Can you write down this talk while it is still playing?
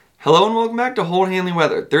Hello and welcome back to Hold Hanley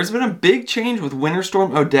Weather. There's been a big change with Winter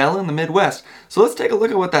Storm Odell in the Midwest, so let's take a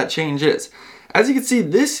look at what that change is. As you can see,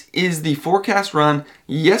 this is the forecast run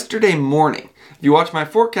yesterday morning. If you watched my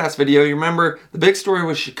forecast video, you remember the big story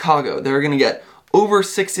was Chicago. They were going to get over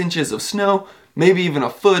 6 inches of snow, maybe even a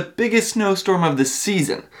foot, biggest snowstorm of the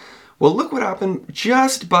season. Well, look what happened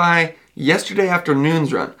just by yesterday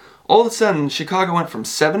afternoon's run. All of a sudden, Chicago went from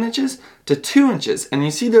 7 inches to 2 inches, and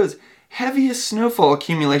you see those heaviest snowfall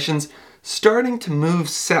accumulations starting to move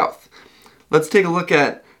south. Let's take a look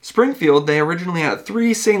at Springfield. They originally had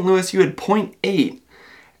 3, St. Louis, you had 0.8.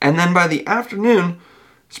 And then by the afternoon,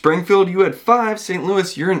 Springfield, you had 5, St.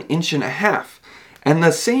 Louis, you're 1.5 inches. And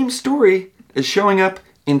the same story is showing up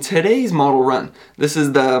in today's model run. This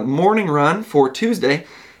is the morning run for Tuesday,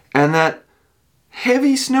 and that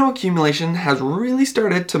heavy snow accumulation has really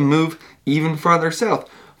started to move even farther south.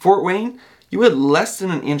 Fort Wayne, you had less than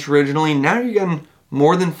 1 inch originally, now you're getting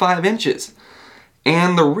more than 5 inches.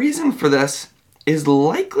 And the reason for this is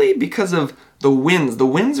likely because of the winds. The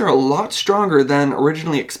winds are a lot stronger than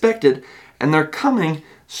originally expected, and they're coming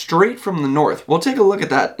straight from the north. We'll take a look at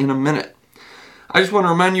that in a minute. I just want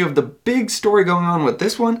to remind you of the big story going on with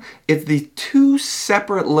this one. It's the 2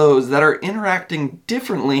 separate lows that are interacting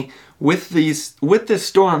differently with this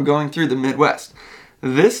storm going through the Midwest.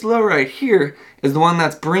 This low right here is the one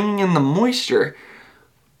that's bringing in the moisture,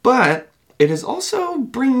 but it is also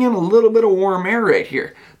bringing in a little bit of warm air right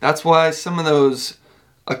here. That's why some of those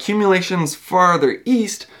accumulations farther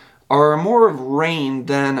east are more of rain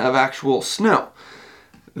than of actual snow.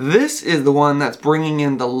 This is the one that's bringing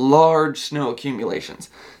in the large snow accumulations.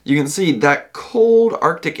 You can see that cold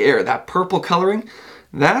Arctic air, that purple coloring,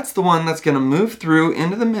 that's the one that's going to move through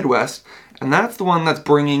into the Midwest, and that's the one that's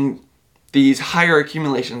bringing these higher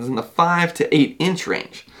accumulations in the 5 to 8 inch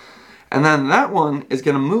range. And then that one is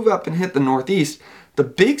going to move up and hit the Northeast. The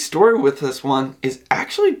big story with this one is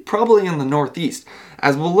actually probably in the Northeast.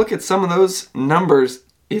 As we'll look at some of those numbers,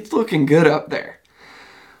 it's looking good up there.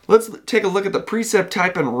 Let's take a look at the precip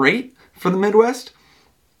type and rate for the Midwest.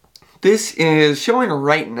 This is showing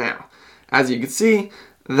right now. As you can see,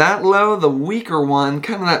 that low, the weaker one,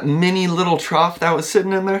 kind of that mini little trough that was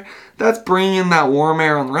sitting in there, that's bringing in that warm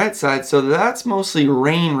air on the right side, so that's mostly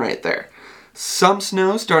rain right there. Some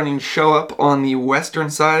snow starting to show up on the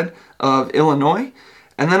western side of Illinois,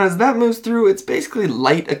 and then as that moves through, it's basically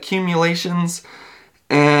light accumulations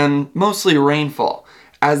and mostly rainfall.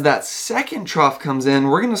 As that second trough comes in,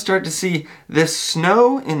 we're going to start to see this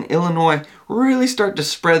snow in Illinois really start to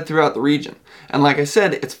spread throughout the region. And like I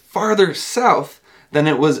said, it's farther south than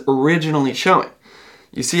it was originally showing.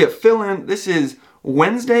 You see it fill in. This is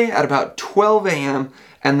Wednesday at about 12 a.m.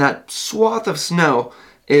 and that swath of snow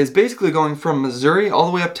is basically going from Missouri all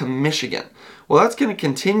the way up to Michigan. Well, that's going to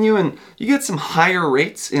continue, and you get some higher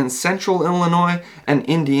rates in central Illinois and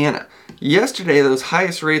Indiana. Yesterday, those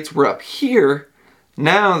highest rates were up here.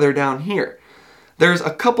 Now they're down here. There's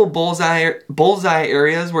a couple bullseye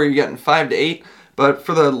areas where you're getting 5 to 8, but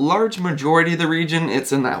for the large majority of the region,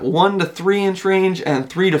 it's in that 1 to 3 inch range and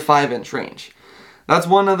 3 to 5 inch range. That's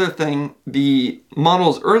one other thing. The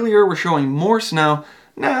models earlier were showing more snow.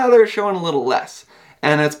 Now they're showing a little less.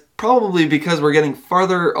 And it's probably because we're getting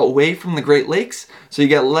farther away from the Great Lakes, so you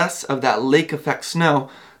get less of that lake effect snow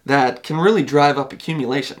that can really drive up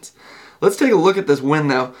accumulations. Let's take a look at this wind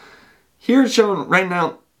now. Here it's showing right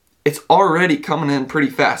now, it's already coming in pretty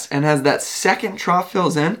fast. And as that second trough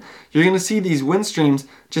fills in, you're going to see these wind streams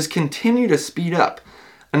just continue to speed up.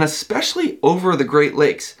 And especially over the Great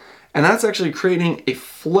Lakes. And that's actually creating a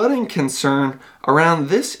flooding concern around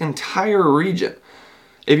this entire region.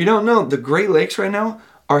 If you don't know, the Great Lakes right now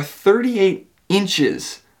are 38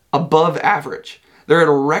 inches above average. They're at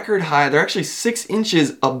a record high. They're actually 6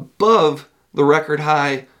 inches above the record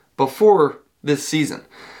high before this season.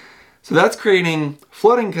 So that's creating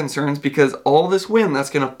flooding concerns because all this wind that's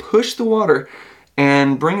going to push the water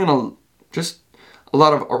and bring in just a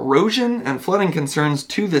lot of erosion and flooding concerns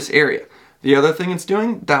to this area. The other thing it's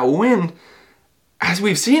doing, that wind, as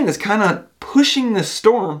we've seen, is kind of pushing this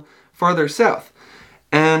storm farther south.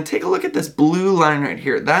 And take a look at this blue line right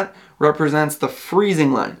here. That represents the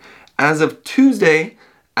freezing line. As of Tuesday,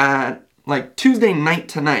 at Tuesday night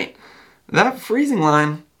tonight, that freezing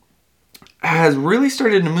line has really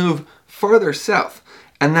started to move farther south,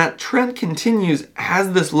 and that trend continues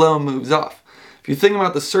as this low moves off. If you think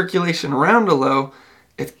about the circulation around a low,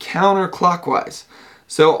 it's counterclockwise.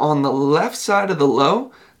 So on the left side of the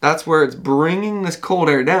low, that's where it's bringing this cold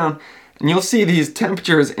air down, and you'll see these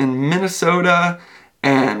temperatures in Minnesota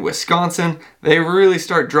and Wisconsin, they really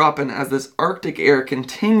start dropping as this Arctic air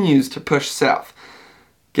continues to push south.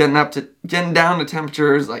 getting down to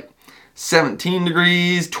temperatures like 17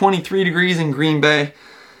 degrees, 23 degrees in Green Bay.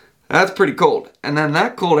 That's pretty cold. And then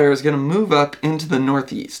that cold air is going to move up into the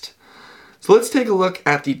northeast. So let's take a look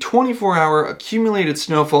at the 24-hour accumulated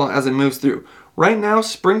snowfall as it moves through. Right now,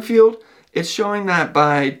 Springfield, it's showing that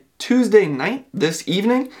by Tuesday night, this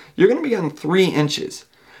evening, you're going to be getting 3 inches.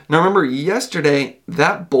 Now remember, yesterday,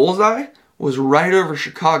 that bullseye was right over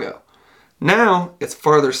Chicago. Now, it's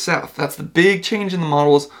farther south. That's the big change in the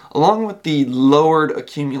models, along with the lowered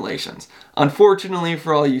accumulations. Unfortunately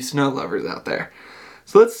for all you snow lovers out there.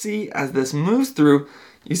 So let's see, as this moves through,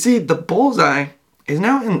 you see the bullseye is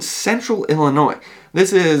now in central Illinois.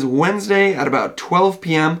 This is Wednesday at about 12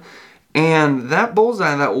 p.m. And that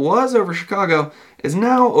bullseye that was over Chicago is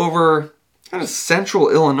now over kind of central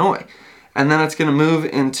Illinois. And then it's going to move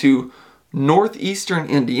into northeastern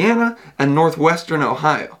Indiana and northwestern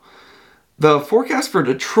Ohio. The forecast for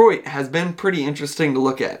Detroit has been pretty interesting to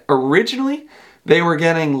look at. Originally, they were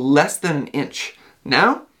getting less than an inch.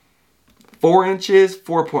 Now, 4 inches,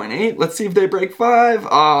 4.8. Let's see if they break 5.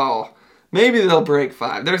 Oh, maybe they'll break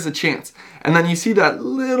 5. There's a chance. And then you see that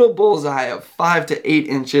little bullseye of 5 to 8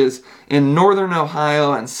 inches in northern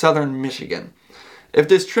Ohio and southern Michigan. If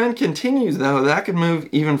this trend continues, though, that could move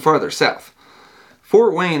even farther south.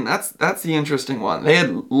 Fort Wayne, that's the interesting one. They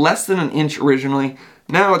had less than an inch originally.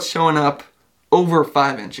 Now it's showing up over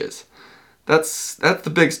 5 inches. That's the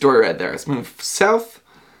big story right there. It's moved south,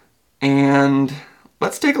 and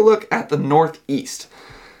let's take a look at the northeast.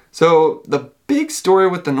 So the big story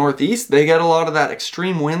with the northeast, they get a lot of that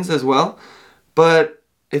extreme winds as well, but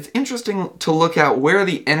it's interesting to look at where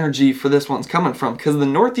the energy for this one's coming from, because the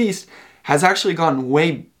northeast has actually gone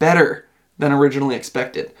way better than originally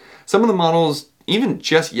expected. Some of the models, even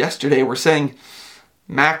just yesterday, were saying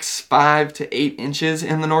max 5 to 8 inches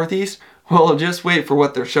in the northeast. Well, just wait for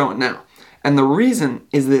what they're showing now. And the reason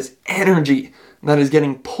is this energy that is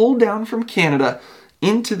getting pulled down from Canada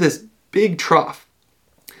into this big trough.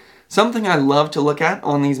 Something I love to look at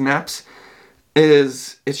on these maps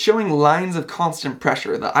is it's showing lines of constant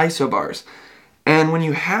pressure, the isobars. And when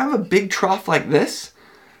you have a big trough like this,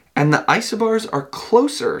 and the isobars are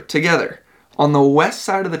closer together on the west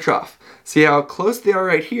side of the trough, see how close they are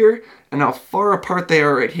right here and how far apart they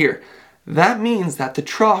are right here. That means that the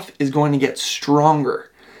trough is going to get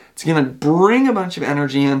stronger. It's going to bring a bunch of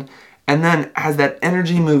energy in, and then as that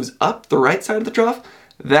energy moves up the right side of the trough,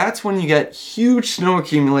 that's when you get huge snow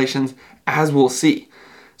accumulations, as we'll see.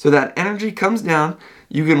 So that energy comes down,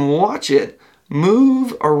 you can watch it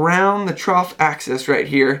move around the trough axis right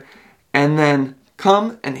here, and then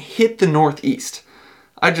come and hit the northeast.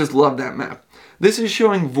 I just love that map. This is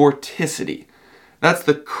showing vorticity. That's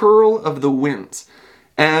the curl of the winds.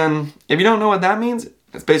 And if you don't know what that means,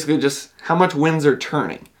 it's basically just how much winds are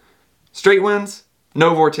turning. Straight winds,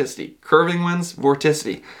 no vorticity. Curving winds,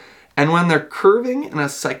 vorticity. And when they're curving in a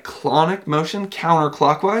cyclonic motion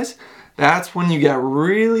counterclockwise, that's when you get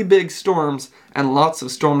really big storms and lots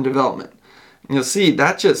of storm development. And you'll see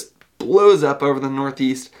that just blows up over the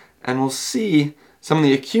northeast, and we'll see some of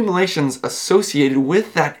the accumulations associated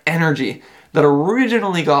with that energy that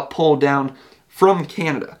originally got pulled down from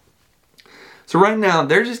Canada. So right now,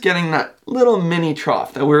 they're just getting that little mini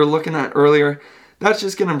trough that we were looking at earlier. That's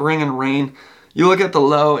just going to bring in rain. You look at the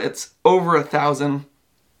low, it's over 1,000.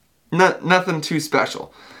 Nothing too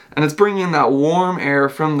special. And it's bringing in that warm air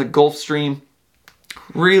from the Gulf Stream,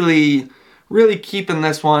 really keeping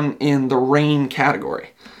this one in the rain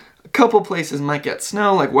category. A couple places might get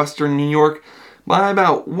snow, like western New York. By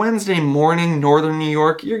about Wednesday morning, northern New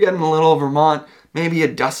York, you're getting a little Vermont, maybe a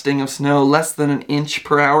dusting of snow, less than an inch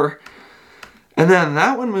per hour. And then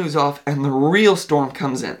that one moves off and the real storm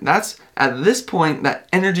comes in. That's at this point that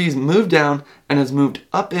energy's moved down and has moved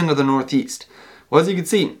up into the northeast. Well, as you can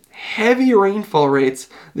see, heavy rainfall rates.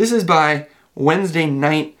 This is by Wednesday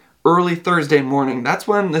night, early Thursday morning. That's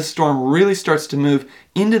when this storm really starts to move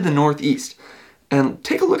into the northeast. And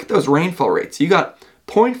take a look at those rainfall rates. You got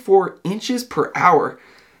 0.4 inches per hour.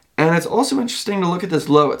 And it's also interesting to look at this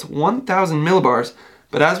low. It's 1,000 millibars.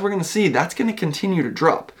 But as we're going to see, that's going to continue to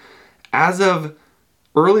drop. As of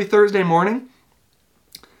early Thursday morning,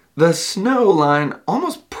 the snow line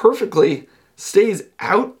almost perfectly stays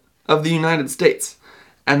out of the United States.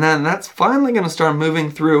 And then that's finally going to start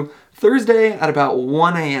moving through Thursday at about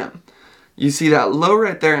 1 a.m. You see that low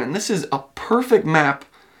right there, and this is a perfect map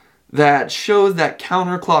that shows that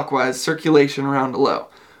counterclockwise circulation around the low.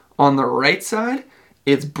 On the right side,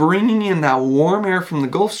 it's bringing in that warm air from the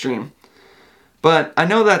Gulf Stream. But I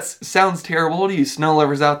know that sounds terrible to you snow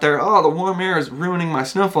lovers out there. Oh, the warm air is ruining my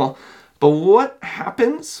snowfall. But what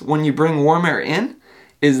happens when you bring warm air in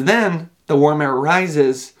is then the warm air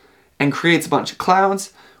rises and creates a bunch of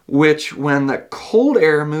clouds, which when the cold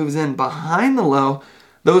air moves in behind the low,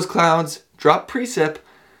 those clouds drop precip,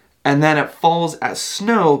 and then it falls as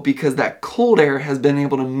snow because that cold air has been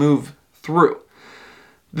able to move through.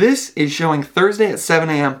 This is showing Thursday at 7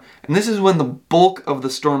 a.m., and this is when the bulk of the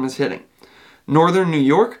storm is hitting. Northern New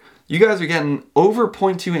York, you guys are getting over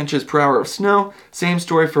 0.2 inches per hour of snow. Same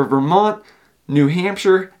story for Vermont, New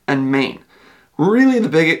Hampshire, and Maine. Really, the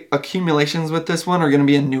big accumulations with this one are going to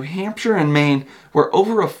be in New Hampshire and Maine, where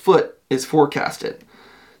over a foot is forecasted.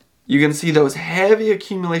 You can see those heavy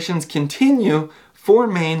accumulations continue for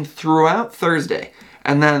Maine throughout Thursday,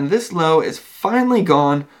 and then this low is finally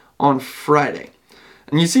gone on Friday.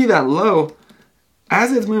 And you see that low,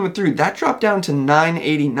 as it's moving through, that dropped down to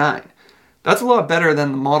 989. That's a lot better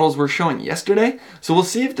than the models were showing yesterday, so we'll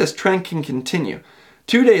see if this trend can continue.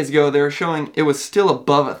 2 days ago, they were showing it was still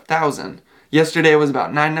above 1,000. Yesterday it was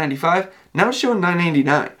about 995, now it's showing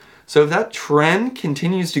 989. So if that trend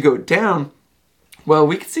continues to go down, well,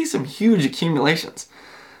 we could see some huge accumulations.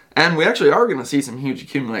 And we actually are going to see some huge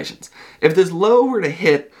accumulations. If this low were to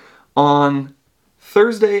hit on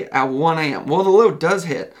Thursday at 1 a.m., well, the low does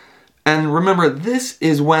hit. And remember, this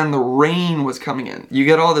is when the rain was coming in. You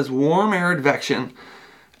get all this warm air advection,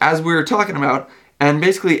 as we were talking about, and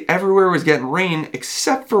basically everywhere was getting rain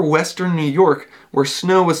except for western New York, where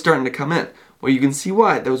snow was starting to come in. Well, you can see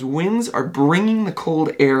why. Those winds are bringing the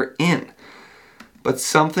cold air in. But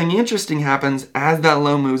something interesting happens as that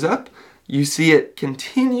low moves up. You see it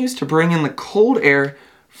continues to bring in the cold air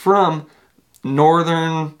from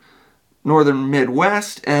northern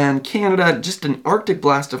Midwest and Canada, just an Arctic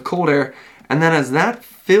blast of cold air. And then as that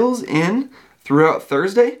fills in throughout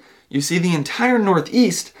Thursday, you see the entire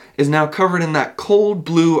Northeast is now covered in that cold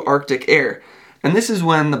blue Arctic air. And this is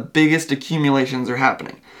when the biggest accumulations are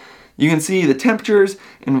happening. You can see the temperatures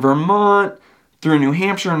in Vermont, through New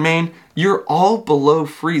Hampshire and Maine, you're all below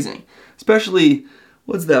freezing. Especially,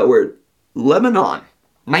 what's that word? Lebanon,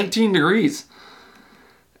 19 degrees.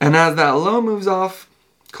 And as that low moves off,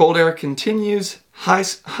 cold air continues, high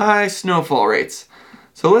snowfall rates.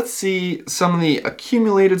 So let's see some of the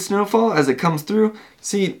accumulated snowfall as it comes through.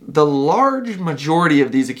 See, the large majority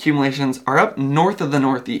of these accumulations are up north of the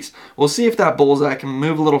Northeast. We'll see if that bullseye can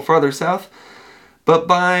move a little farther south. But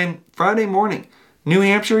by Friday morning, New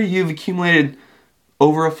Hampshire, you've accumulated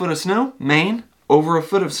over a foot of snow. Maine, over a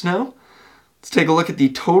foot of snow. Let's take a look at the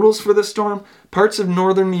totals for the storm. Parts of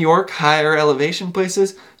northern New York, higher elevation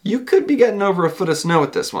places, you could be getting over a foot of snow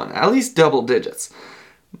with this one, at least double digits.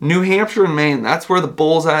 New Hampshire and Maine, that's where the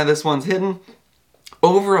bullseye of this one's hidden.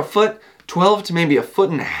 Over a foot, 12 to maybe a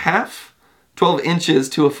foot and a half, 12 inches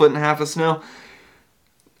to a foot and a half of snow.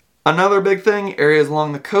 Another big thing, areas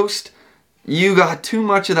along the coast, you got too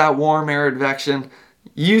much of that warm air advection.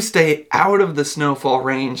 You stay out of the snowfall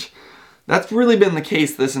range. That's really been the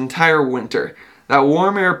case this entire winter. That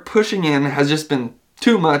warm air pushing in has just been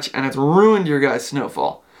too much, and it's ruined your guys'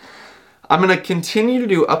 snowfall. I'm going to continue to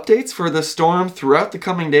do updates for this storm throughout the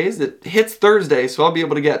coming days. It hits Thursday, so I'll be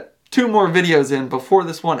able to get 2 more videos in before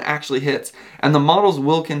this one actually hits, and the models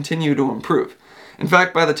will continue to improve. In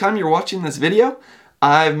fact, by the time you're watching this video,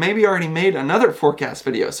 I've maybe already made another forecast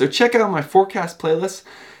video, so check out my forecast playlist.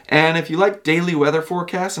 And if you like daily weather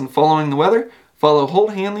forecasts and following the weather, follow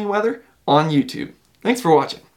Holt Hanley Weather on YouTube. Thanks for watching.